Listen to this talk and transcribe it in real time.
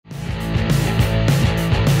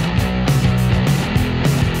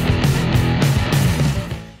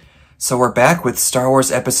So we're back with Star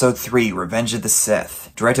Wars Episode 3, Revenge of the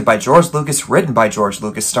Sith. Directed by George Lucas, written by George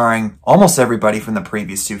Lucas, starring almost everybody from the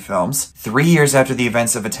previous two films. 3 years after the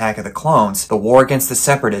events of Attack of the Clones, the war against the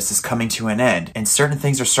Separatists is coming to an end, and certain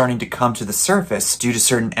things are starting to come to the surface due to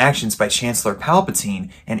certain actions by Chancellor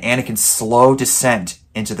Palpatine and Anakin's slow descent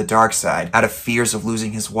into the dark side out of fears of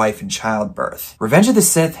losing his wife in childbirth. Revenge of the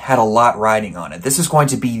Sith had a lot riding on it. This is going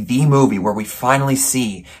to be the movie where we finally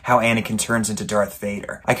see how Anakin turns into Darth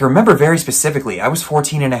Vader. I can remember very specifically, I was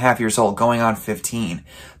 14 and a half years old, going on 15.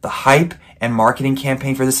 The hype and marketing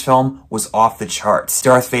campaign for this film was off the charts.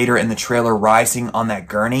 Darth Vader in the trailer rising on that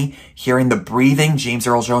gurney, hearing the breathing James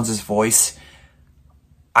Earl Jones' voice,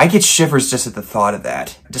 I get shivers just at the thought of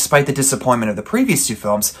that. Despite the disappointment of the previous two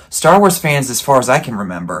films, Star Wars fans, as far as I can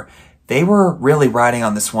remember, they were really riding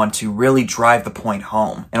on this one to really drive the point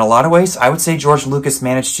home. In a lot of ways, I would say George Lucas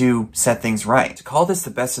managed to set things right. To call this the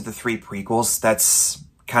best of the three prequels, that's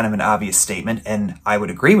kind of an obvious statement, and I would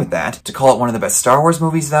agree with that. To call it one of the best Star Wars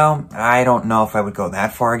movies, though, I don't know if I would go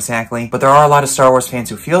that far exactly, but there are a lot of Star Wars fans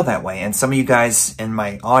who feel that way, and some of you guys in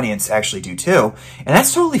my audience actually do too, and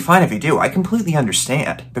that's totally fine if you do. I completely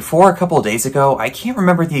understand. Before a couple of days ago, I can't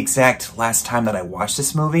remember the exact last time that I watched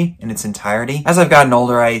this movie in its entirety. As I've gotten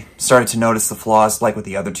older, I started to notice the flaws like with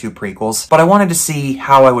the other two prequels, but I wanted to see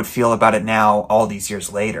how I would feel about it now all these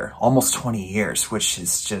years later, almost 20 years, which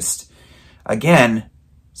is just, again,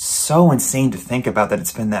 so insane to think about that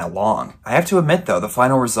it's been that long. I have to admit though, the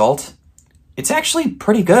final result, it's actually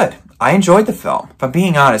pretty good. I enjoyed the film. If I'm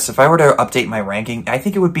being honest, if I were to update my ranking, I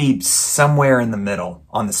think it would be somewhere in the middle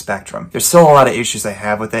on the spectrum. There's still a lot of issues I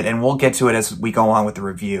have with it, and we'll get to it as we go on with the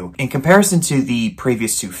review. In comparison to the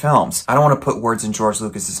previous two films, I don't want to put words in George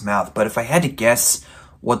Lucas's mouth, but if I had to guess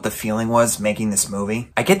what the feeling was making this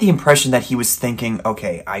movie, I get the impression that he was thinking,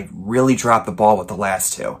 okay, I really dropped the ball with the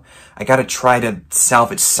last two. I gotta try to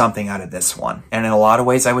salvage something out of this one. And in a lot of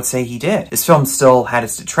ways, I would say he did. This film still had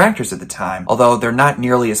its detractors at the time, although they're not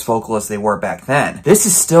nearly as vocal as they were back then. This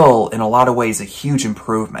is still, in a lot of ways, a huge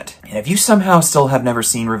improvement. And if you somehow still have never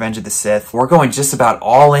seen Revenge of the Sith, we're going just about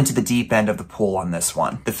all into the deep end of the pool on this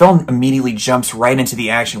one. The film immediately jumps right into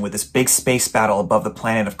the action with this big space battle above the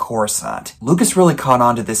planet of Coruscant. Lucas really caught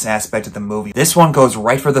on to this aspect of the movie. This one goes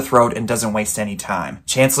right for the throat and doesn't waste any time.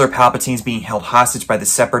 Chancellor Palpatine's being held hostage by the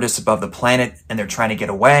Separatists above the planet, and they're trying to get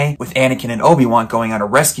away, with Anakin and Obi-Wan going on a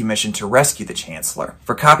rescue mission to rescue the Chancellor.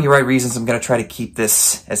 For copyright reasons, I'm going to try to keep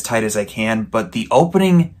this as tight as I can, but the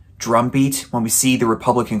opening drum beat, when we see the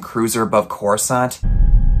Republican cruiser above Coruscant,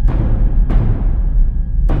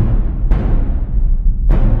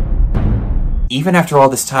 even after all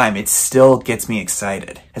this time, it still gets me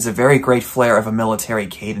excited. It has a very great flair of a military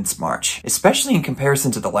cadence march. Especially in comparison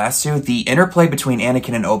to the last two, the interplay between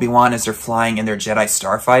Anakin and Obi-Wan as they're flying in their Jedi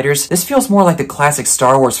starfighters, this feels more like the classic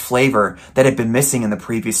Star Wars flavor that had been missing in the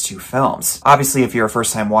previous two films. Obviously, if you're a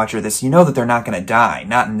first-time watcher of this, you know that they're not going to die,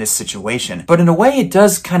 not in this situation. But in a way, it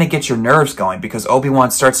does kind of get your nerves going, because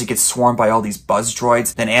Obi-Wan starts to get swarmed by all these buzz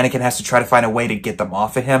droids, then Anakin has to try to find a way to get them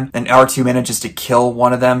off of him, then R2 manages to kill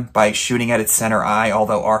one of them by shooting at its center eye,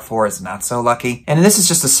 although R4 is not so lucky. And this is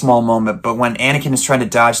just a small moment, but when Anakin is trying to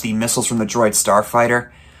dodge the missiles from the droid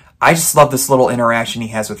starfighter, I just love this little interaction he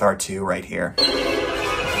has with R2 right here.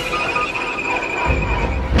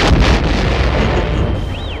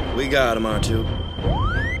 We got him, R2.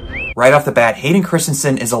 Right off the bat, Hayden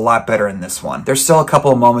Christensen is a lot better in this one. There's still a couple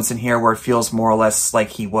of moments in here where it feels more or less like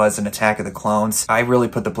he was in Attack of the Clones. I really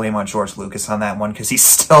put the blame on George Lucas on that one because he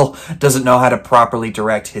still doesn't know how to properly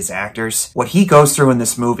direct his actors. What he goes through in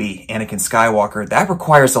this movie, Anakin Skywalker, that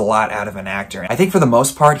requires a lot out of an actor. I think for the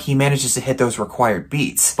most part, he manages to hit those required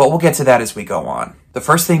beats, but we'll get to that as we go on. The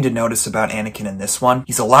first thing to notice about Anakin in this one,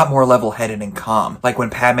 he's a lot more level-headed and calm. Like when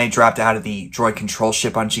Padme dropped out of the droid control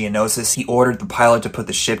ship on Geonosis, he ordered the pilot to put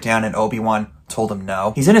the ship down and Obi-Wan told him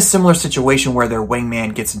no. He's in a similar situation where their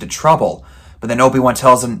wingman gets into trouble, but then Obi-Wan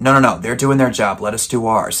tells him, no, they're doing their job, let us do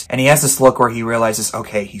ours. And he has this look where he realizes,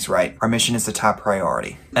 okay, he's right. Our mission is the top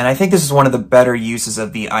priority. And I think this is one of the better uses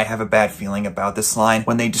of the I have a bad feeling about this line,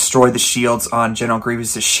 when they destroy the shields on General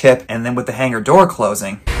Grievous' ship, and then with the hangar door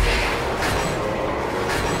closing,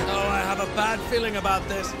 feeling about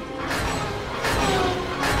this.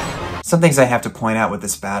 Some things I have to point out with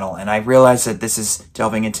this battle, and I realize that this is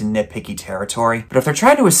delving into nitpicky territory, but if they're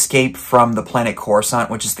trying to escape from the planet Coruscant,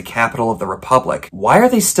 which is the capital of the Republic, why are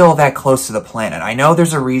they still that close to the planet? I know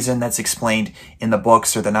there's a reason that's explained in the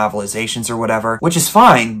books or the novelizations or whatever, which is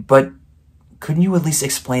fine, but couldn't you at least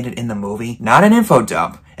explain it in the movie? Not an info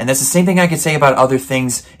dump. And that's the same thing I could say about other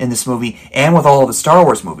things in this movie and with all of the Star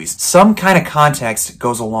Wars movies. Some kind of context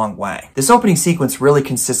goes a long way. This opening sequence really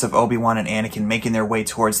consists of Obi-Wan and Anakin making their way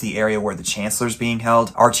towards the area where the Chancellor's being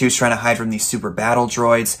held. R2 is trying to hide from these super battle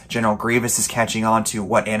droids. General Grievous is catching on to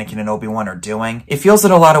what Anakin and Obi-Wan are doing. It feels in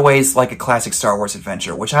a lot of ways like a classic Star Wars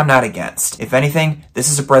adventure, which I'm not against. If anything,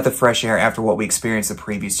 this is a breath of fresh air after what we experienced the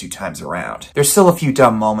previous 2 times around. There's still a few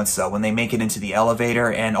dumb moments though when they make it into the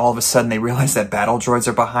elevator and all of a sudden they realize that battle droids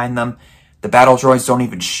are behind them. The battle droids don't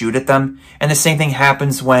even shoot at them. And the same thing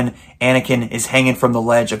happens when Anakin is hanging from the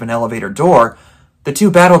ledge of an elevator door. The 2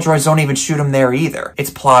 battle droids don't even shoot him there either. It's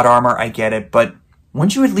plot armor, I get it, but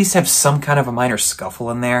wouldn't you at least have some kind of a minor scuffle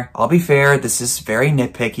in there? I'll be fair, this is very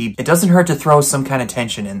nitpicky. It doesn't hurt to throw some kind of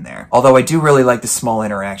tension in there. Although I do really like the small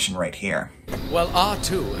interaction right here. Well,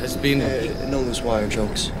 R2 has been... no loose wire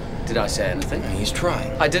jokes. Did I say anything? He's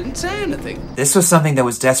trying. I didn't say anything. This was something that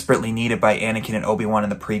was desperately needed by Anakin and Obi-Wan in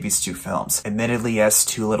the previous 2 films. Admittedly, yes,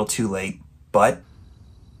 too little too late, but...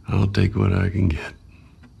 I'll take what I can get.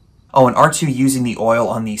 Oh, and R2 using the oil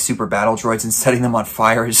on the super battle droids and setting them on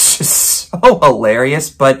fire is just so hilarious,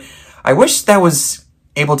 but I wish that was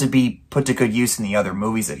able to be put to good use in the other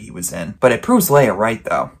movies that he was in. But it proves Leia right,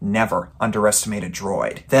 though. Never underestimate a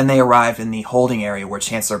droid. Then they arrive in the holding area where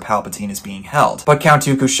Chancellor Palpatine is being held. But Count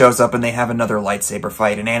Dooku shows up and they have another lightsaber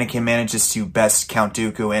fight, and Anakin manages to best Count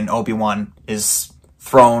Dooku, and Obi-Wan is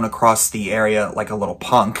thrown across the area like a little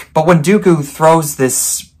punk. But when Dooku throws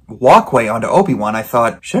this walkway onto Obi-Wan, I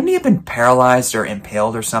thought, shouldn't he have been paralyzed or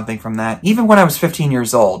impaled or something from that? Even when I was 15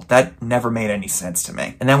 years old, that never made any sense to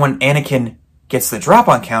me. And then when Anakin gets the drop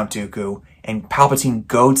on Count Dooku and Palpatine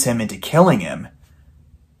goads him into killing him,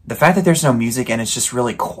 the fact that there's no music and it's just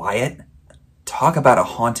really quiet, talk about a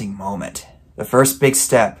haunting moment. The first big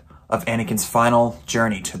step of Anakin's final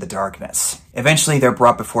journey to the darkness. Eventually, they're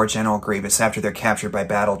brought before General Grievous after they're captured by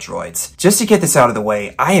battle droids. Just to get this out of the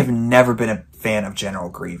way, I have never been a fan of General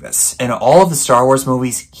Grievous. In all of the Star Wars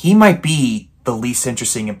movies, he might be the least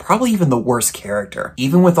interesting and probably even the worst character.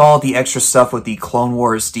 Even with all the extra stuff with the Clone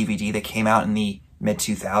Wars DVD that came out in the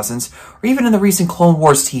mid-2000s, or even in the recent Clone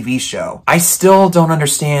Wars TV show, I still don't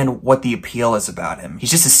understand what the appeal is about him.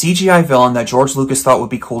 He's just a CGI villain that George Lucas thought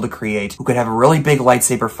would be cool to create, who could have a really big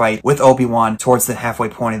lightsaber fight with Obi-Wan towards the halfway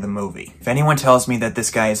point of the movie. If anyone tells me that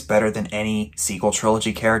this guy is better than any sequel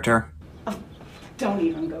trilogy character, don't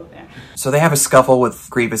even go there. So they have a scuffle with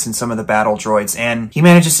Grievous and some of the battle droids, and he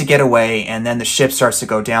manages to get away, and then the ship starts to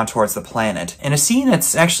go down towards the planet. In a scene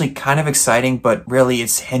that's actually kind of exciting, but really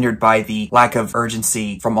it's hindered by the lack of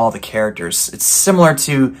urgency from all the characters. It's similar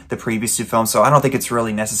to the previous 2 films, so I don't think it's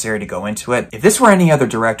really necessary to go into it. If this were any other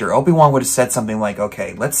director, Obi-Wan would have said something like,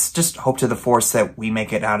 okay, let's just hope to the Force that we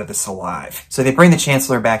make it out of this alive. So they bring the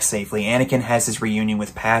Chancellor back safely. Anakin has his reunion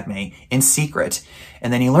with Padme in secret,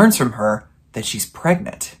 and then he learns from her that she's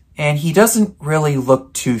pregnant. And he doesn't really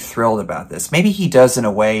look too thrilled about this. Maybe he does in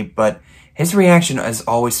a way, but his reaction has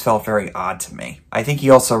always felt very odd to me. I think he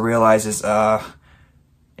also realizes,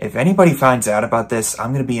 if anybody finds out about this,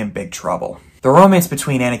 I'm gonna be in big trouble. The romance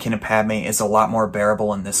between Anakin and Padme is a lot more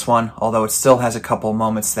bearable in this one, although it still has a couple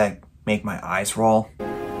moments that make my eyes roll.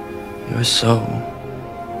 You're so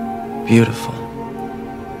beautiful.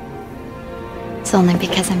 It's only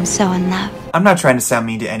because I'm so in love. I'm not trying to sound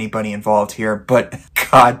mean to anybody involved here, but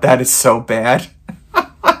God, that is so bad.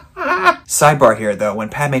 Sidebar here, though, when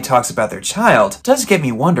Padme talks about their child, it does get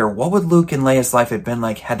me wonder what would Luke and Leia's life have been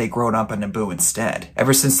like had they grown up on Naboo instead.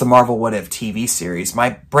 Ever since the Marvel What If TV series, my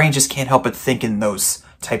brain just can't help but think in those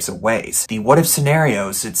types of ways. The what if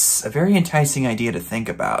scenarios, it's a very enticing idea to think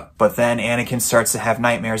about. But then Anakin starts to have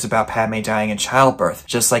nightmares about Padme dying in childbirth,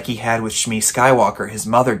 just like he had with Shmi Skywalker, his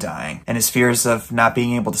mother dying, and his fears of not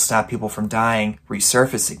being able to stop people from dying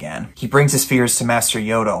resurface again. He brings his fears to Master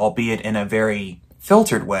Yoda, albeit in a very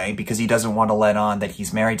filtered way, because he doesn't want to let on that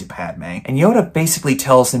he's married to Padme. And Yoda basically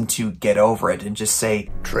tells him to get over it and just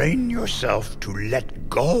say, train yourself to let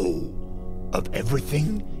go of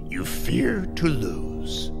everything you fear to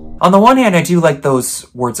lose. On the one hand, I do like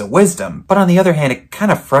those words of wisdom, but on the other hand, it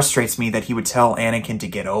kind of frustrates me that he would tell Anakin to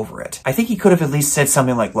get over it. I think he could have at least said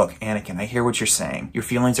something like, look, Anakin, I hear what you're saying. Your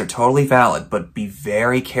feelings are totally valid, but be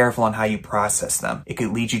very careful on how you process them. It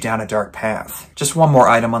could lead you down a dark path. Just one more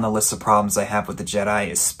item on the list of problems I have with the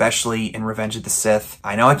Jedi, especially in Revenge of the Sith.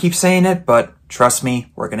 I know I keep saying it, but Trust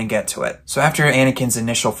me, we're gonna get to it. So after Anakin's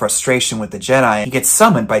initial frustration with the Jedi, he gets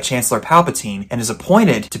summoned by Chancellor Palpatine and is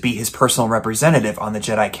appointed to be his personal representative on the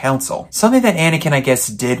Jedi Council. Something that Anakin, I guess,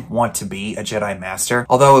 did want to be, a Jedi Master,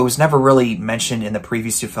 although it was never really mentioned in the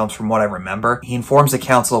previous two films from what I remember. He informs the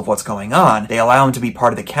Council of what's going on. They allow him to be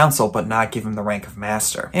part of the Council, but not give him the rank of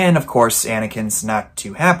Master. And of course, Anakin's not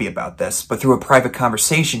too happy about this, but through a private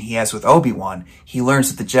conversation he has with Obi-Wan, he learns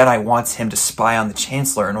that the Jedi wants him to spy on the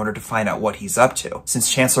Chancellor in order to find out what he's up to.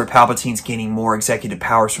 Since Chancellor Palpatine's gaining more executive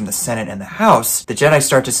powers from the Senate and the House, the Jedi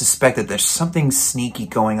start to suspect that there's something sneaky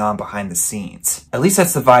going on behind the scenes. At least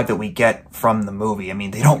that's the vibe that we get from the movie. I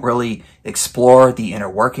mean, they don't really explore the inner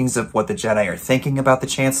workings of what the Jedi are thinking about the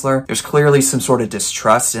Chancellor. There's clearly some sort of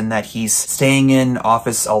distrust in that he's staying in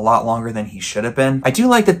office a lot longer than he should have been. I do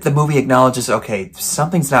like that the movie acknowledges, okay,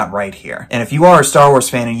 something's not right here. And if you are a Star Wars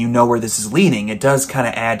fan and you know where this is leading, it does kind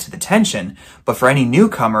of add to the tension. But for any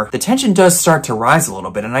newcomer, the tension does start to rise a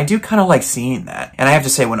little bit, and I do kind of like seeing that. And I have to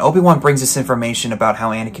say, when Obi-Wan brings this information about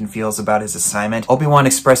how Anakin feels about his assignment, Obi-Wan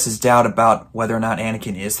expresses doubt about whether or not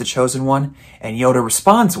Anakin is the chosen one, and Yoda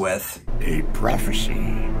responds with, "A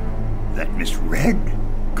prophecy that misread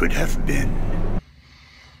could have been."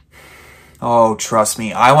 oh, trust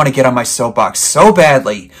me, I want to get on my soapbox so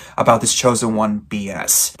badly about this Chosen One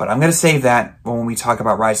BS. But I'm going to save that when we talk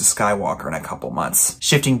about Rise of Skywalker in a couple months.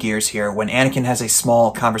 Shifting gears here, when Anakin has a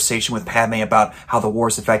small conversation with Padme about how the war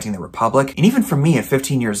is affecting the Republic, and even for me at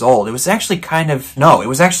 15 years old, it was actually it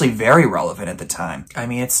was actually very relevant at the time. I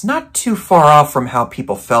mean, it's not too far off from how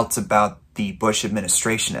people felt about the Bush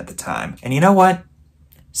administration at the time. And you know what?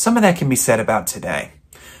 Some of that can be said about today,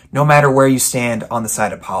 no matter where you stand on the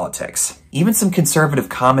side of politics. Even some conservative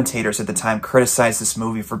commentators at the time criticized this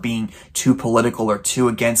movie for being too political or too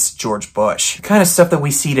against George Bush. The kind of stuff that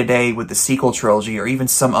we see today with the sequel trilogy or even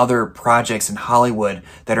some other projects in Hollywood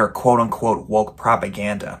that are quote-unquote woke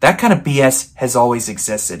propaganda. That kind of BS has always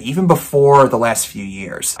existed, even before the last few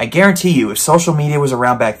years. I guarantee you, if social media was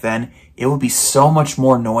around back then, it would be so much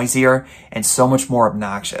more noisier and so much more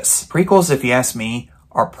obnoxious. Prequels, if you ask me,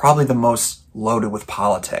 are probably the most loaded with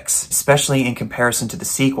politics, especially in comparison to the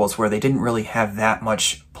sequels where they didn't really have that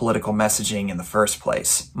much political messaging in the first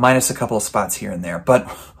place, minus a couple of spots here and there.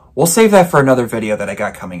 But we'll save that for another video that I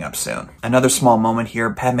got coming up soon. Another small moment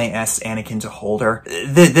here, Padme asks Anakin to hold her.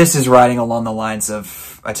 This is riding along the lines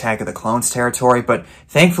of Attack of the Clones territory, but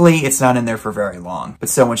thankfully it's not in there for very long. But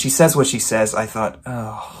still, when she says what she says, I thought,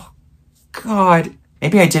 oh, God.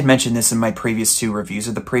 Maybe I did mention this in my previous two reviews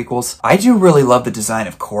of the prequels. I do really love the design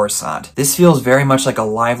of Coruscant. This feels very much like a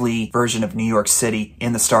lively version of New York City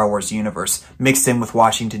in the Star Wars universe, mixed in with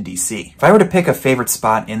Washington, D.C. If I were to pick a favorite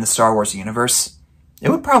spot in the Star Wars universe, it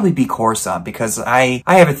would probably be Coruscant, because I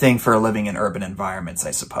have a thing for living in urban environments, I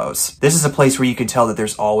suppose. This is a place where you can tell that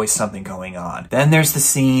there's always something going on. Then there's the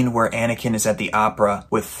scene where Anakin is at the opera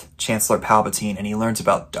with Chancellor Palpatine and he learns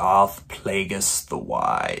about Darth Plagueis the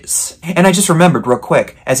Wise. And I just remembered real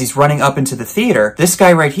quick, as he's running up into the theater, this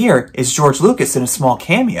guy right here is George Lucas in a small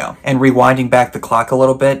cameo. And rewinding back the clock a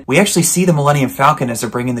little bit, we actually see the Millennium Falcon as they're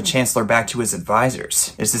bringing the Chancellor back to his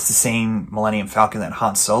advisors. Is this the same Millennium Falcon that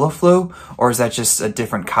Han Solo flew? Or is that just a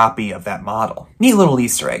different copy of that model? Neat little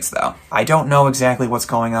Easter eggs though. I don't know exactly what's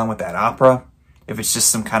going on with that opera, if it's just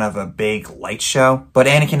some kind of a big light show, but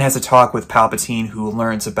Anakin has a talk with Palpatine, who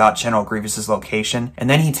learns about General Grievous's location, and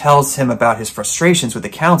then he tells him about his frustrations with the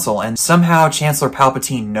Council, and somehow Chancellor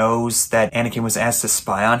Palpatine knows that Anakin was asked to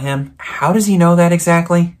spy on him. How does he know that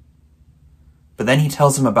exactly? But then he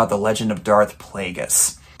tells him about the legend of Darth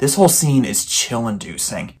Plagueis. This whole scene is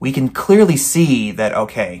chill-inducing. We can clearly see that,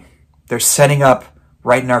 okay, they're setting up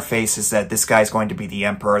right in our faces that this guy's going to be the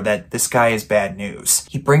Emperor, that this guy is bad news.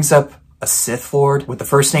 He brings up a Sith Lord with the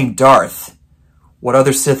first name Darth. What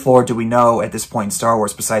other Sith Lord do we know at this point in Star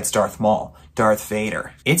Wars besides Darth Maul? Darth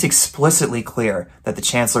Vader. It's explicitly clear that the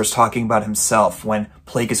Chancellor's talking about himself when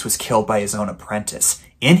Plagueis was killed by his own apprentice,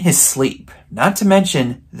 in his sleep. Not to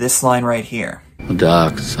mention this line right here. The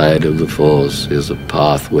dark side of the Force is a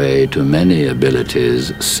pathway to many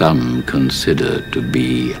abilities some consider to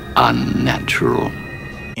be unnatural.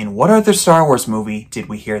 In what other Star Wars movie did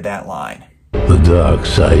we hear that line? The dark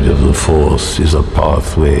side of the Force is a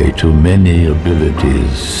pathway to many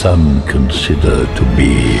abilities some consider to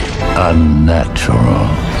be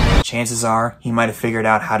unnatural. Chances are, he might have figured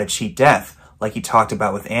out how to cheat death, like he talked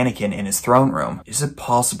about with Anakin in his throne room. Is it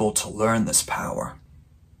possible to learn this power?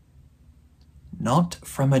 Not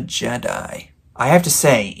from a Jedi. I have to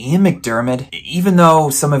say, Ian McDiarmid, even though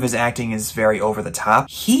some of his acting is very over the top,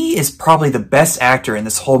 he is probably the best actor in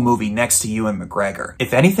this whole movie next to Ewan McGregor.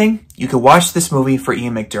 If anything, you could watch this movie for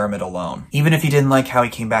Ian McDiarmid alone. Even if you didn't like how he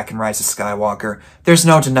came back in Rise of Skywalker, there's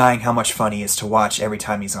no denying how much fun he is to watch every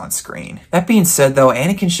time he's on screen. That being said though,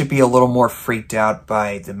 Anakin should be a little more freaked out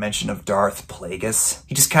by the mention of Darth Plagueis.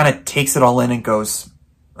 He just kind of takes it all in and goes,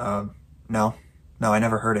 no, I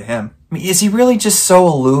never heard of him. I mean, is he really just so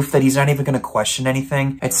aloof that he's not even going to question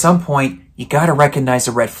anything? At some point, you gotta recognize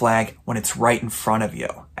a red flag when it's right in front of you.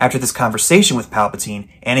 After this conversation with Palpatine,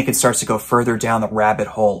 Anakin starts to go further down the rabbit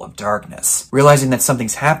hole of darkness, realizing that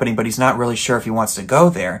something's happening, but he's not really sure if he wants to go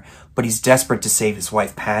there, but he's desperate to save his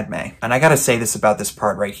wife Padme. And I gotta say this about this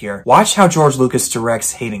part right here. Watch how George Lucas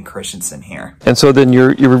directs Hayden Christensen here. And so then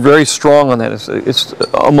you're very strong on that. It's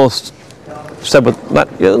almost said with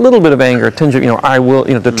a little bit of anger, a tinge of, I will,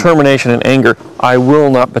 determination and anger. I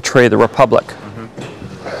will not betray the Republic.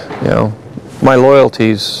 My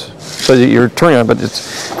loyalties, so you're turning on, but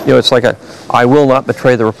it's like I will not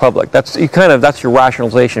betray the Republic. That's your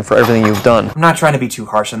rationalization for everything you've done. I'm not trying to be too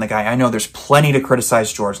harsh on the guy. I know there's plenty to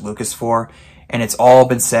criticize George Lucas for, and it's all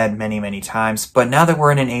been said many, many times. But now that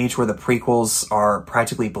we're in an age where the prequels are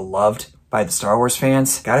practically beloved by the Star Wars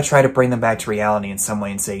fans, gotta try to bring them back to reality in some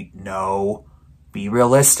way and say, no, be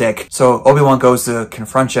realistic. So Obi-Wan goes to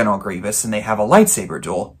confront General Grievous, and they have a lightsaber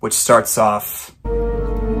duel, which starts off...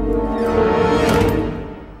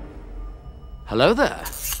 Hello there.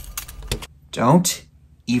 Don't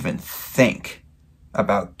even think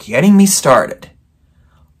about getting me started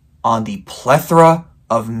on the plethora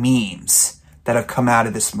of memes that have come out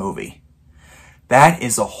of this movie. That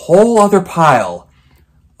is a whole other pile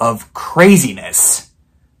of craziness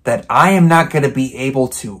that I am not going to be able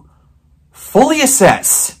to fully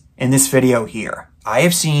assess in this video here. I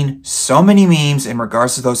have seen so many memes in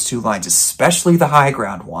regards to those two lines, especially the high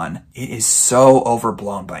ground one. It is so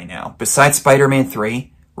overblown by now. Besides Spider-Man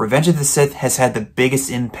 3, Revenge of the Sith has had the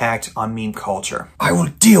biggest impact on meme culture. I will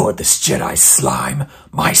deal with this Jedi slime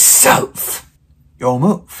myself. You'll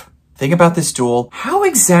move. Think about this duel. How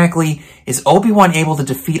exactly is Obi-Wan able to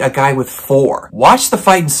defeat a guy with 4? Watch the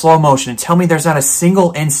fight in slow motion and tell me there's not a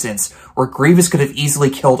single instance where Grievous could have easily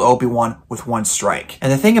killed Obi-Wan with one strike.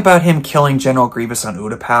 And the thing about him killing General Grievous on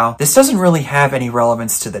Utapau, this doesn't really have any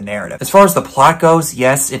relevance to the narrative. As far as the plot goes,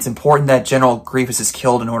 yes, it's important that General Grievous is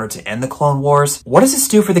killed in order to end the Clone Wars. What does this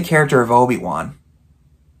do for the character of Obi-Wan?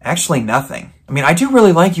 Actually, nothing. I mean, I do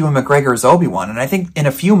really like Ewan McGregor as Obi-Wan, and I think in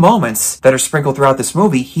a few moments that are sprinkled throughout this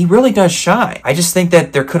movie, he really does shine. I just think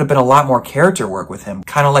that there could have been a lot more character work with him,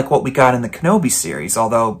 kind of like what we got in the Kenobi series,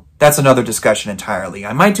 although that's another discussion entirely.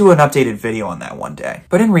 I might do an updated video on that one day.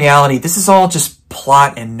 But in reality, this is all just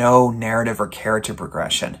plot and no narrative or character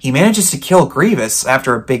progression. He manages to kill Grievous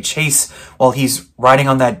after a big chase while he's riding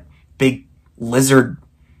on that big lizard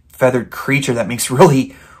feathered creature that makes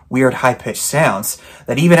really weird high-pitched sounds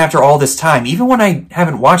that even after all this time, even when I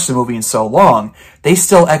haven't watched the movie in so long, they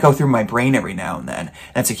still echo through my brain every now and then.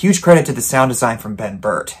 And it's a huge credit to the sound design from Ben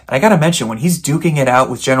Burtt. And I gotta mention, when he's duking it out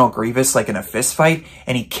with General Grievous like in a fist fight,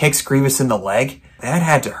 and he kicks Grievous in the leg, that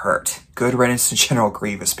had to hurt. Good riddance to General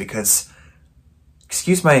Grievous, because,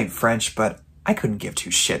 excuse my French, but I couldn't give two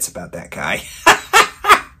shits about that guy.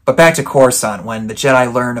 But back to Coruscant, when the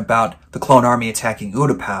Jedi learn about the clone army attacking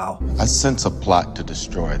Utapau. I sense a plot to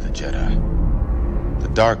destroy the Jedi. The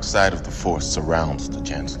dark side of the Force surrounds the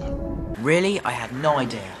Chancellor. Really? I had no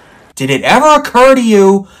idea. Did it ever occur to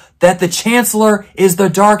you that the Chancellor is the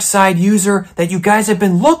dark side user that you guys have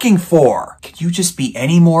been looking for? Could you just be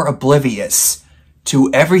any more oblivious to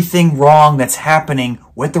everything wrong that's happening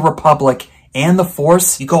with the Republic and the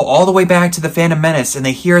Force? You go all the way back to the Phantom Menace and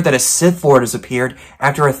they hear that a Sith Lord has appeared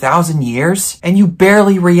after 1,000 years and you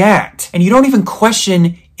barely react. And you don't even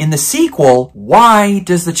question in the sequel, why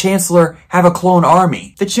does the Chancellor have a clone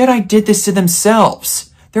army? The Jedi did this to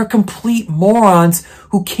themselves. They're complete morons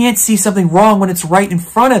who can't see something wrong when it's right in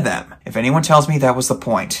front of them. If anyone tells me that was the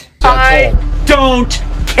point, I don't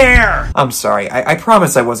care. I'm sorry. I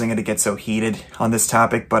promised I wasn't going to get so heated on this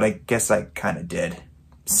topic, but I guess I kind of did.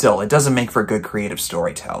 Still, it doesn't make for good creative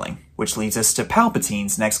storytelling, which leads us to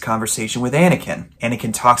Palpatine's next conversation with Anakin.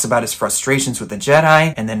 Anakin talks about his frustrations with the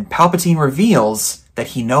Jedi, and then Palpatine reveals that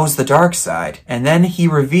he knows the dark side, and then he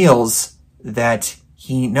reveals that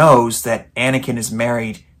he knows that Anakin is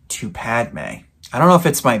married to Padme. I don't know if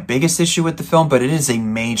it's my biggest issue with the film, but it is a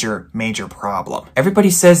major, major problem. Everybody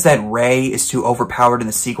says that Rey is too overpowered in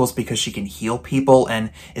the sequels because she can heal people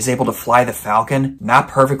and is able to fly the Falcon. Not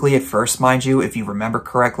perfectly at first, mind you, if you remember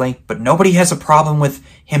correctly. But nobody has a problem with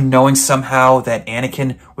him knowing somehow that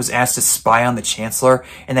Anakin was asked to spy on the Chancellor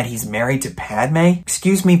and that he's married to Padme.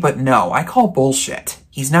 Excuse me, but no, I call bullshit.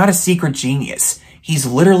 He's not a secret genius. He's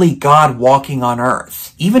literally God walking on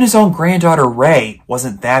Earth. Even his own granddaughter Rey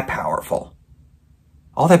wasn't that powerful.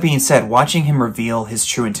 All that being said, watching him reveal his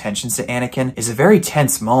true intentions to Anakin is a very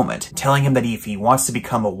tense moment, telling him that if he wants to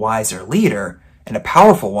become a wiser leader, and a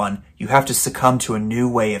powerful one, you have to succumb to a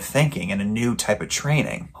new way of thinking and a new type of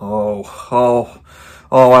training. Oh,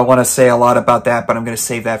 I want to say a lot about that, but I'm going to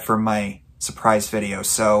save that for my surprise video,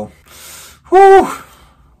 so...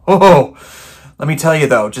 Let me tell you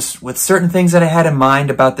though, just with certain things that I had in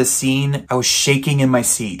mind about this scene, I was shaking in my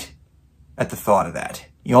seat at the thought of that.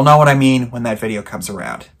 You'll know what I mean when that video comes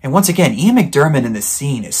around. And once again, Ian McDiarmid in this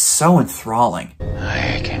scene is so enthralling.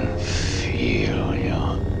 I can feel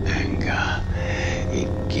your anger.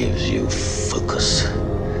 It gives you focus,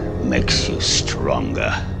 makes you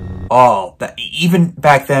stronger. Oh, even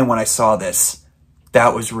back then when I saw this,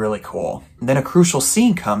 that was really cool. And then a crucial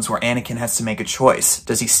scene comes where Anakin has to make a choice.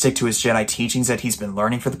 Does he stick to his Jedi teachings that he's been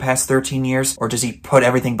learning for the past 13 years, or does he put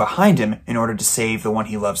everything behind him in order to save the one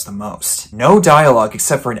he loves the most? No dialogue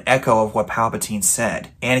except for an echo of what Palpatine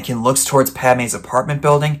said. Anakin looks towards Padme's apartment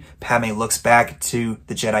building, Padme looks back to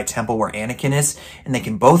the Jedi temple where Anakin is, and they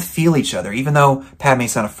can both feel each other. Even though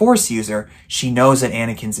Padme's not a Force user, she knows that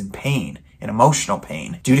Anakin's in pain. An emotional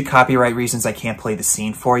pain. Due to copyright reasons, I can't play the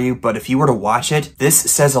scene for you, but if you were to watch it,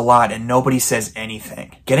 this says a lot and nobody says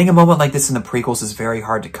anything. Getting a moment like this in the prequels is very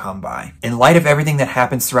hard to come by. In light of everything that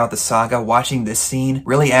happens throughout the saga, watching this scene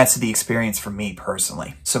really adds to the experience for me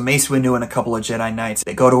personally. So Mace Windu and a couple of Jedi Knights,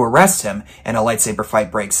 they go to arrest him and a lightsaber fight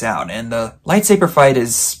breaks out, and the lightsaber fight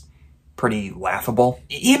is pretty laughable.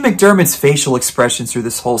 Ian McDiarmid's facial expressions through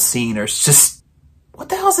this whole scene are just... what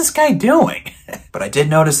the hell is this guy doing? But I did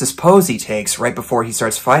notice this pose he takes right before he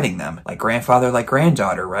starts fighting them. Like grandfather, like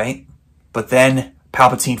granddaughter, right? But then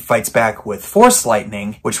Palpatine fights back with Force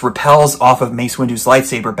Lightning, which repels off of Mace Windu's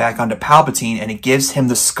lightsaber back onto Palpatine, and it gives him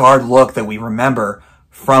the scarred look that we remember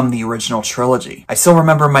from the original trilogy. I still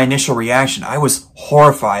remember my initial reaction. I was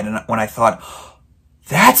horrified when I thought,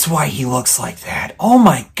 that's why he looks like that. Oh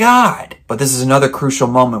my god. But this is another crucial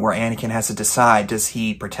moment where Anakin has to decide, does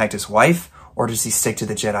he protect his wife? Or does he stick to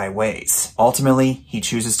the Jedi ways? Ultimately, he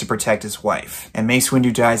chooses to protect his wife, and Mace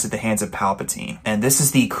Windu dies at the hands of Palpatine. And this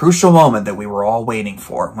is the crucial moment that we were all waiting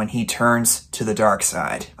for, when he turns to the dark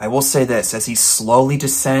side. I will say this, as he slowly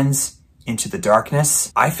descends into the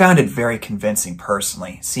darkness, I found it very convincing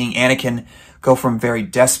personally, seeing Anakin go from very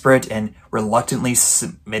desperate and reluctantly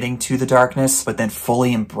submitting to the darkness, but then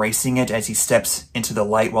fully embracing it as he steps into the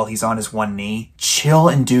light while he's on his one knee.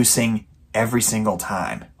 Chill-inducing every single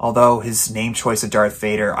time. Although his name choice of Darth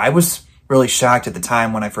Vader, I was really shocked at the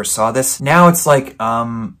time when I first saw this. Now it's like,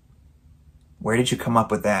 where did you come up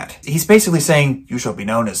with that? He's basically saying, you shall be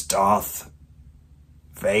known as Darth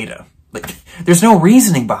Vader. Like, there's no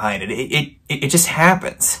reasoning behind it. It just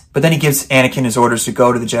happens. But then he gives Anakin his orders to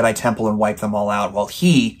go to the Jedi Temple and wipe them all out, while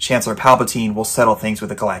he, Chancellor Palpatine, will settle things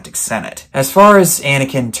with the Galactic Senate. As far as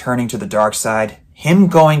Anakin turning to the dark side, him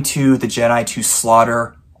going to the Jedi to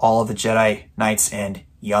slaughter all of the Jedi Knights and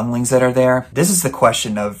younglings that are there. This is the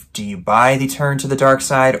question of, do you buy the turn to the dark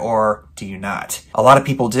side or do you not? A lot of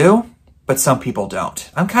people do, but some people don't.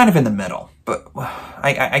 I'm kind of in the middle. But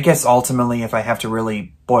I guess ultimately, if I have to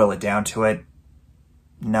really boil it down to it,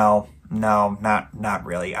 no, not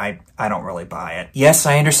really. I don't really buy it. Yes,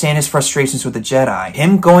 I understand his frustrations with the Jedi.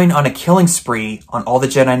 Him going on a killing spree on all the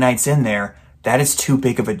Jedi Knights in there, that is too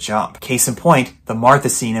big of a jump. Case in point, the Martha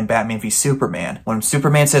scene in Batman v Superman. When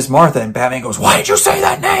Superman says Martha and Batman goes, why did you say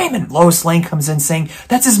that name? And Lois Lane comes in saying,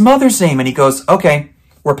 that's his mother's name. And he goes, okay,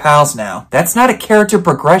 we're pals now. That's not a character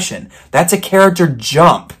progression. That's a character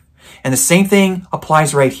jump. And the same thing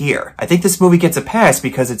applies right here. I think this movie gets a pass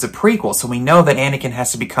because it's a prequel, so we know that Anakin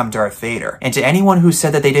has to become Darth Vader. And to anyone who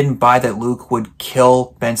said that they didn't buy that Luke would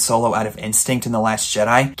kill Ben Solo out of instinct in The Last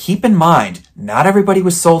Jedi, keep in mind, not everybody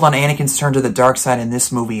was sold on Anakin's turn to the dark side in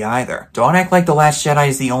this movie either. Don't act like The Last Jedi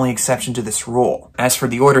is the only exception to this rule. As for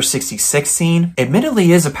the Order 66 scene,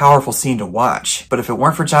 admittedly is a powerful scene to watch, but if it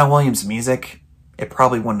weren't for John Williams' music, it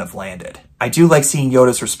probably wouldn't have landed. I do like seeing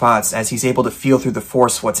Yoda's response as he's able to feel through the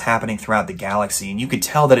Force what's happening throughout the galaxy, and you could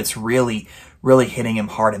tell that it's really hitting him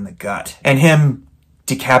hard in the gut. And him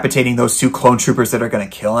decapitating those 2 clone troopers that are gonna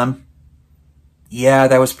kill him, yeah,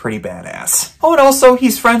 that was pretty badass. Oh, and also,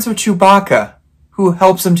 he's friends with Chewbacca, who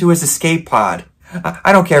helps him to his escape pod.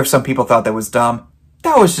 I don't care if some people thought that was dumb.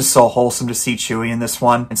 That was just so wholesome to see Chewie in this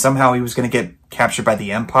one, and somehow he was going to get captured by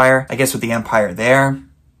the Empire. I guess with the Empire there,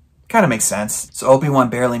 kind of makes sense. So Obi-Wan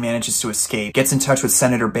barely manages to escape, gets in touch with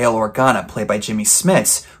Senator Bail Organa, played by Jimmy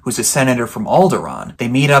Smits, who's a senator from Alderaan. They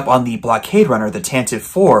meet up on the blockade runner, the Tantive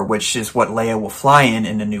 4, which is what Leia will fly in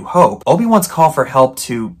A New Hope. Obi-Wan's call for help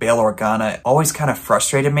to Bail Organa always kind of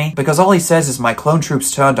frustrated me, because all he says is, "My clone troops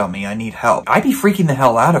turned on me, I need help." I'd be freaking the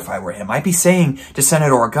hell out if I were him. I'd be saying to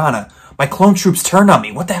Senator Organa, "My clone troops turned on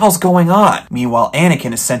me. What the hell's going on?" Meanwhile,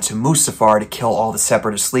 Anakin is sent to Mustafar to kill all the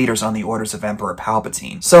Separatist leaders on the orders of Emperor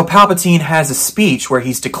Palpatine. So Palpatine has a speech where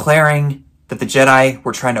he's declaring that the Jedi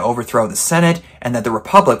were trying to overthrow the Senate and that the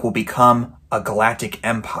Republic will become a galactic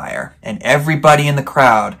empire. And everybody in the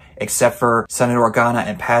crowd, except for Senator Organa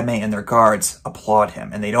and Padme and their guards, applaud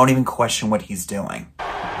him, and they don't even question what he's doing.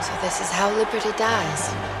 So this is how liberty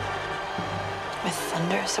dies. With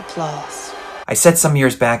thunderous applause. I said some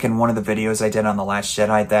years back in one of the videos I did on The Last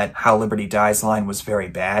Jedi that How Liberty Dies line was very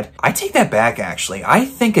bad. I take that back, actually. I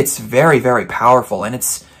think it's very, very powerful, and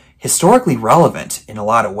it's historically relevant in a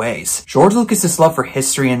lot of ways. George Lucas's love for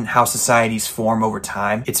history and how societies form over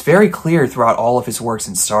time, it's very clear throughout all of his works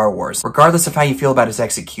in Star Wars. Regardless of how you feel about his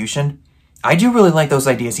execution, I do really like those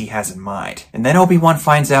ideas he has in mind. And then Obi-Wan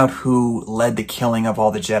finds out who led the killing of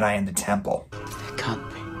all the Jedi in the temple. It can't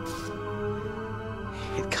be.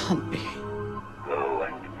 It can't be. Go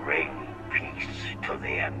and bring peace to the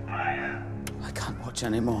Empire. I can't watch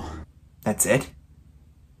anymore. That's it?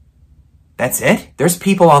 That's it? There's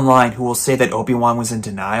people online who will say that Obi-Wan was in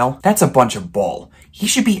denial. That's a bunch of bull. He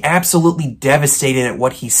should be absolutely devastated at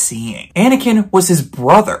what he's seeing. Anakin was his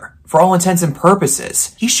brother, for all intents and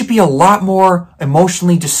purposes. He should be a lot more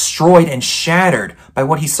emotionally destroyed and shattered by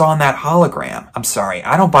what he saw in that hologram. I'm sorry,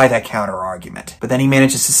 I don't buy that counter-argument. But then he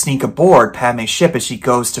manages to sneak aboard Padme's ship as she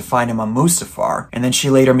goes to find him on Mustafar, and then she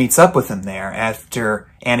later meets up with him there after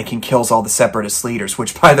Anakin kills all the Separatist leaders,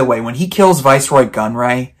 which, by the way, when he kills Viceroy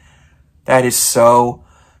Gunray, that is so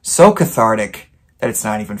cathartic that it's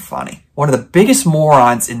not even funny. One of the biggest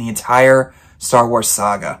morons in the entire Star Wars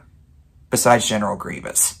saga, besides General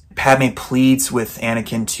Grievous. Padme pleads with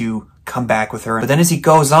Anakin to come back with her, but then as he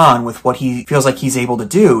goes on with what he feels like he's able to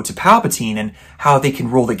do to Palpatine and how they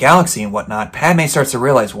can rule the galaxy and whatnot, Padme starts to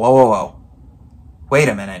realize, whoa. Wait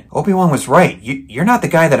a minute, Obi-Wan was right. You're not the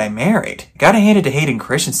guy that I married. Gotta hand it to Hayden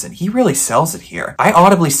Christensen. He really sells it here. I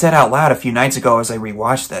audibly said out loud a few nights ago as I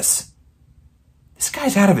rewatched this, this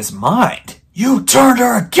guy's out of his mind. You turned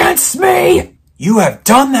her against me! You have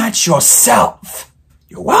done that yourself!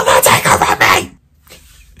 You will not take her from me!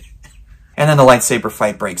 And then the lightsaber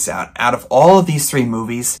fight breaks out. Out of all of these three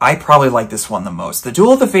movies, I probably like this one the most. The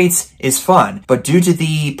Duel of the Fates is fun, but due to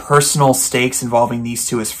the personal stakes involving these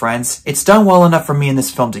two as friends, it's done well enough for me in this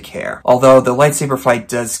film to care. Although the lightsaber fight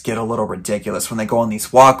does get a little ridiculous when they go on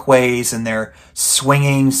these walkways and they're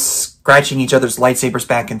swinging, scratching each other's lightsabers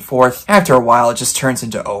back and forth. After a while, it just turns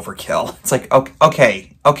into overkill. It's like,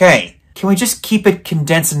 okay. Can we just keep it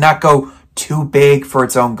condensed and not go too big for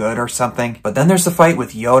its own good or something? But then there's the fight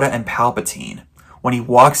with Yoda and Palpatine, when he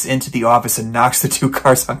walks into the office and knocks the two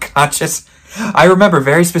guards unconscious. I remember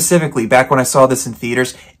very specifically, back when I saw this in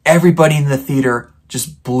theaters, everybody in the theater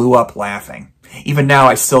just blew up laughing. Even now,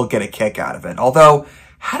 I still get a kick out of it. Although,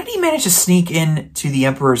 how did he manage to sneak into the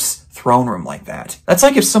Emperor's throne room like that? That's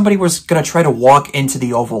like if somebody was gonna try to walk into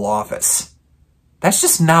the Oval Office. That's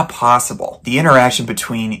just not possible. The interaction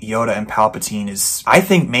between Yoda and Palpatine is, I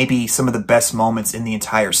think, maybe some of the best moments in the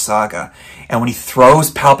entire saga. And when he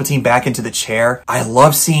throws Palpatine back into the chair, I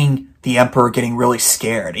love seeing the Emperor getting really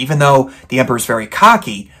scared. Even though the Emperor's very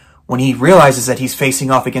cocky, when he realizes that he's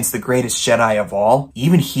facing off against the greatest Jedi of all,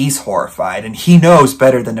 even he's horrified, and he knows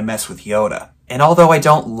better than to mess with Yoda. And although I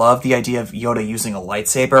don't love the idea of Yoda using a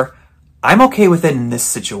lightsaber, I'm okay with it in this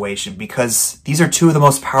situation because these are two of the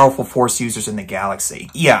most powerful Force users in the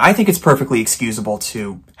galaxy. Yeah, I think it's perfectly excusable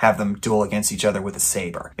to have them duel against each other with a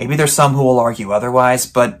saber. Maybe there's some who will argue otherwise,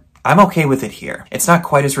 but I'm okay with it here. It's not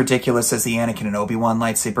quite as ridiculous as the Anakin and Obi-Wan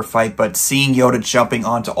lightsaber fight, but seeing Yoda jumping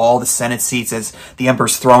onto all the Senate seats as the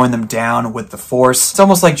Emperor's throwing them down with the Force, it's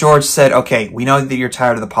almost like George said, okay, we know that you're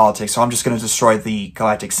tired of the politics, so I'm just going to destroy the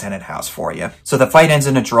Galactic Senate House for you. So the fight ends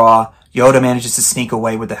in a draw. Yoda manages to sneak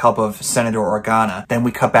away with the help of Senator Organa. Then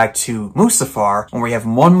we cut back to Mustafar, where we have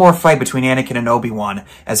one more fight between Anakin and Obi-Wan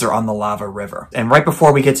as they're on the lava river. And right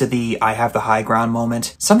before we get to the I have the high ground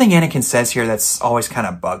moment, something Anakin says here that's always kind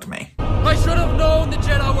of bugged me. I should have known the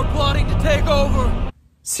Jedi were plotting to take over.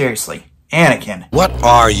 Seriously, Anakin. What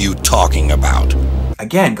are you talking about?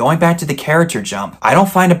 Again, going back to the character jump, I don't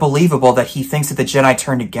find it believable that he thinks that the Jedi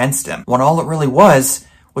turned against him, when all it really was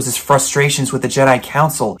was his frustrations with the Jedi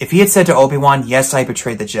Council. If he had said to Obi-Wan, yes, I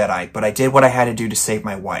betrayed the Jedi, but I did what I had to do to save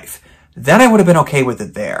my wife, then I would have been okay with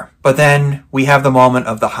it there. But then we have the moment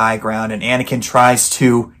of the high ground and Anakin tries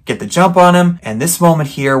to get the jump on him. And this moment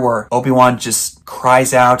here where Obi-Wan just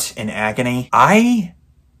cries out in agony, I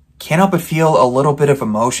can't help but feel a little bit of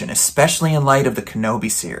emotion, especially in light of the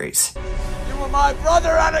Kenobi series. You were my brother,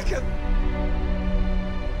 Anakin.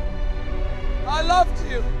 I loved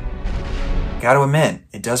you. Gotta admit,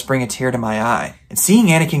 it does bring a tear to my eye. And seeing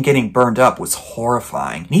Anakin getting burned up was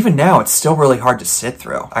horrifying. And even now, it's still really hard to sit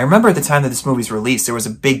through. I remember at the time that this movie's released, there was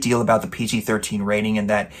a big deal about the PG-13 rating and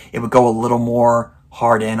that it would go a little more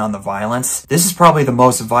hard in on the violence. This is probably the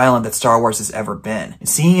most violent that Star Wars has ever been. And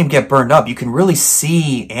seeing him get burned up, you can really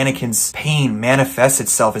see Anakin's pain manifest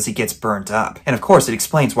itself as he gets burned up. And of course, it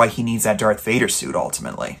explains why he needs that Darth Vader suit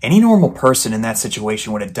ultimately. Any normal person in that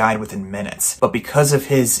situation would have died within minutes. But because of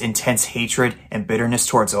his intense hatred and bitterness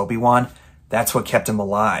towards Obi-Wan, that's what kept him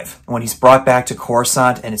alive. And when he's brought back to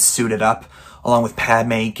Coruscant and is suited up, along with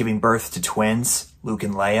Padme giving birth to twins, Luke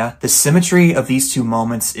and Leia, the symmetry of these two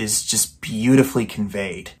moments is just beautifully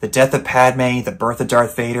conveyed. The death of Padme, the birth of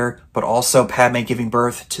Darth Vader, but also Padme giving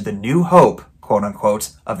birth to the new hope, quote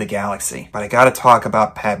unquote, of the galaxy. But I gotta talk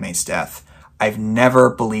about Padme's death. I've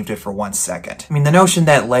never believed it for 1 second. I mean, the notion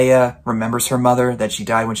that Leia remembers her mother, that she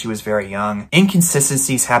died when she was very young,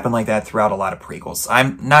 inconsistencies happen like that throughout a lot of prequels.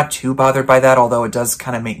 I'm not too bothered by that, although it does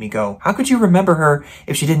kind of make me go, how could you remember her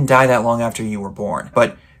if she didn't die that long after you were born?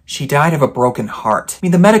 But she died of a broken heart. I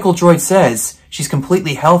mean, the medical droid says she's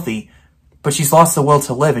completely healthy, but she's lost the will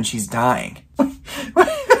to live and she's dying.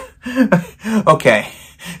 Okay.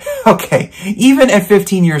 Even at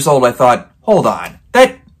 15 years old, I thought, hold on,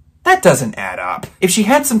 that doesn't add up. If she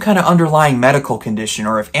had some kind of underlying medical condition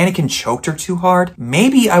or if Anakin choked her too hard,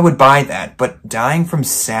 maybe I would buy that, but dying from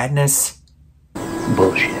sadness?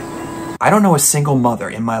 Bullshit. I don't know a single mother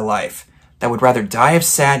in my life that would rather die of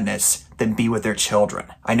sadness than be with their children.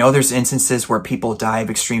 I know there's instances where people die of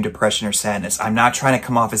extreme depression or sadness. I'm not trying to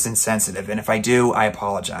come off as insensitive, and if I do, I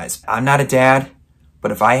apologize. I'm not a dad,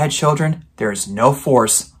 but if I had children, there is no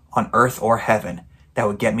force on earth or heaven that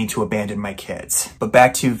would get me to abandon my kids. But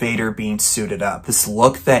back to Vader being suited up. This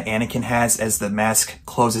look that Anakin has as the mask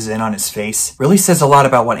closes in on his face really says a lot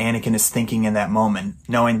about what Anakin is thinking in that moment,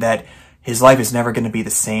 knowing that his life is never going to be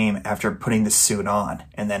the same after putting the suit on.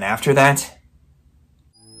 And then after that,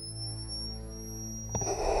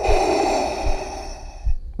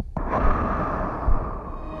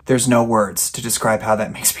 there's no words to describe how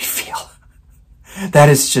that makes me feel. That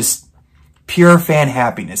is just pure fan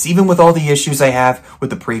happiness. Even with all the issues I have with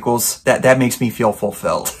the prequels, that makes me feel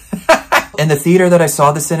fulfilled. In the theater that I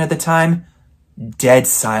saw this in at the time, dead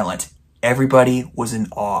silent. Everybody was in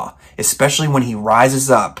awe, especially when he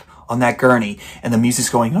rises up on that gurney and the music's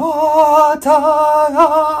going, ah, da,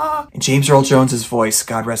 ah. And James Earl Jones's voice,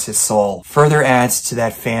 God rest his soul, further adds to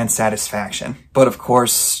that fan satisfaction. But of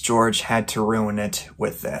course, George had to ruin it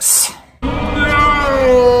with this.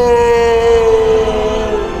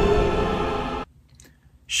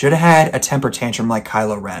 Should have had a temper tantrum like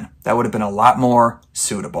Kylo Ren. That would have been a lot more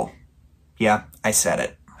suitable. Yeah, I said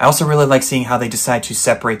it. I also really like seeing how they decide to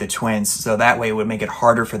separate the twins, so that way it would make it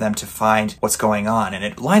harder for them to find what's going on. And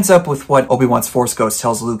it lines up with what Obi-Wan's Force Ghost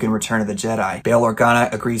tells Luke in Return of the Jedi. Bail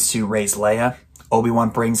Organa agrees to raise Leia. Obi-Wan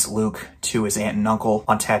brings Luke to his aunt and uncle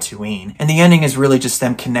on Tatooine. And the ending is really just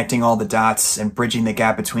them connecting all the dots and bridging the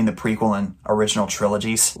gap between the prequel and original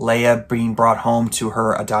trilogies. Leia being brought home to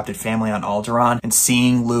her adopted family on Alderaan and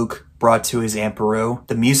seeing Luke brought to his Aunt Beru.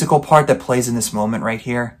 The musical part that plays in this moment right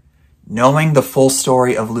here, knowing the full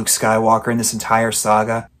story of Luke Skywalker in this entire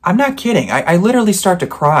saga, I'm not kidding. I literally start to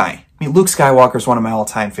cry. I mean, Luke Skywalker is one of my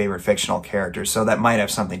all-time favorite fictional characters, so that might have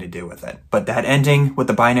something to do with it. But that ending with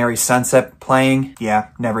the binary sunset playing, yeah,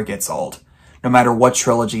 never gets old, no matter what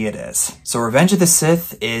trilogy it is. So Revenge of the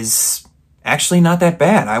Sith is actually not that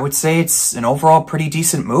bad. I would say it's an overall pretty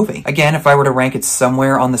decent movie. Again, if I were to rank it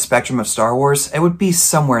somewhere on the spectrum of Star Wars, it would be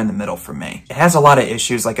somewhere in the middle for me. It has a lot of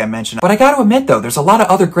issues, like I mentioned, but I gotta admit though, there's a lot of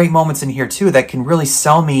other great moments in here too that can really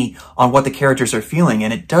sell me on what the characters are feeling,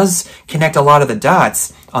 and it does connect a lot of the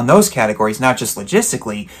dots on those categories, not just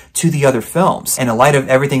logistically, to the other films. And in light of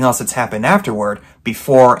everything else that's happened afterward,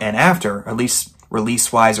 before and after, at least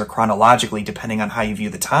release-wise or chronologically, depending on how you view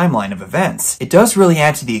the timeline of events, it does really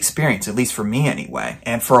add to the experience, at least for me anyway.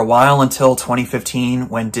 And for a while until 2015,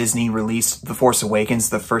 when Disney released The Force Awakens,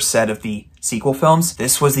 the first set of the sequel films,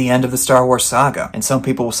 this was the end of the Star Wars saga. And some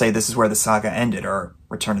people will say this is where the saga ended, or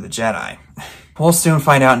Return of the Jedi. We'll soon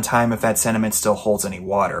find out in time if that sentiment still holds any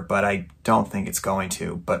water, but I don't think it's going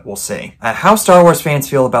to, but we'll see. How Star Wars fans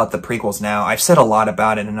feel about the prequels now, I've said a lot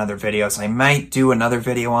about it in other videos. I might do another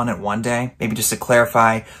video on it one day, maybe just to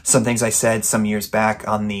clarify some things I said some years back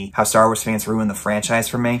on the How Star Wars Fans Ruin the Franchise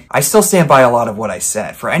for Me. I still stand by a lot of what I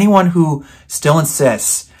said. For anyone who still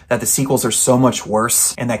insists that the sequels are so much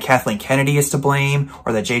worse and that Kathleen Kennedy is to blame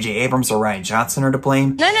or that J.J. Abrams or Rian Johnson are to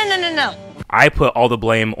blame. No. I put all the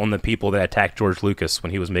blame on the people that attacked George Lucas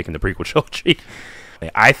when he was making the prequel trilogy.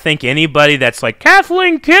 I think anybody that's like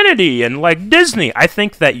Kathleen Kennedy and like Disney, I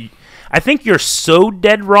think you're so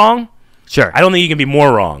dead wrong. Sure. I don't think you can be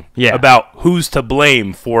more wrong about who's to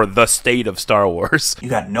blame for the state of Star Wars. You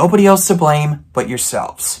got nobody else to blame but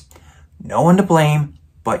yourselves. No one to blame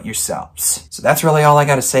but yourselves. So that's really all I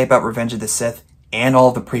got to say about Revenge of the Sith and all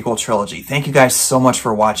of the prequel trilogy. Thank you guys so much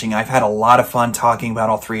for watching. I've had a lot of fun talking about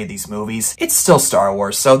all three of these movies. It's still Star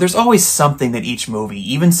Wars, so there's always something that each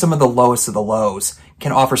movie, even some of the lowest of the lows,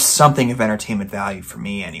 can offer something of entertainment value for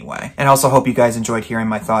me anyway. And I also hope you guys enjoyed hearing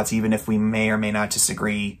my thoughts, even if we may or may not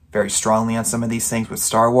disagree very strongly on some of these things with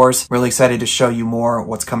Star Wars. Really excited to show you more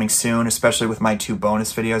what's coming soon, especially with my 2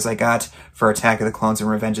 bonus videos I got for Attack of the Clones and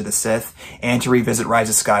Revenge of the Sith, and to revisit Rise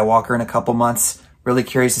of Skywalker in a couple months. Really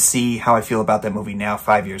curious to see how I feel about that movie now,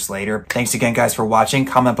 5 years later. Thanks again, guys, for watching.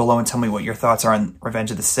 Comment below and tell me what your thoughts are on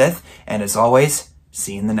Revenge of the Sith. And as always,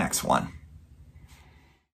 see you in the next one.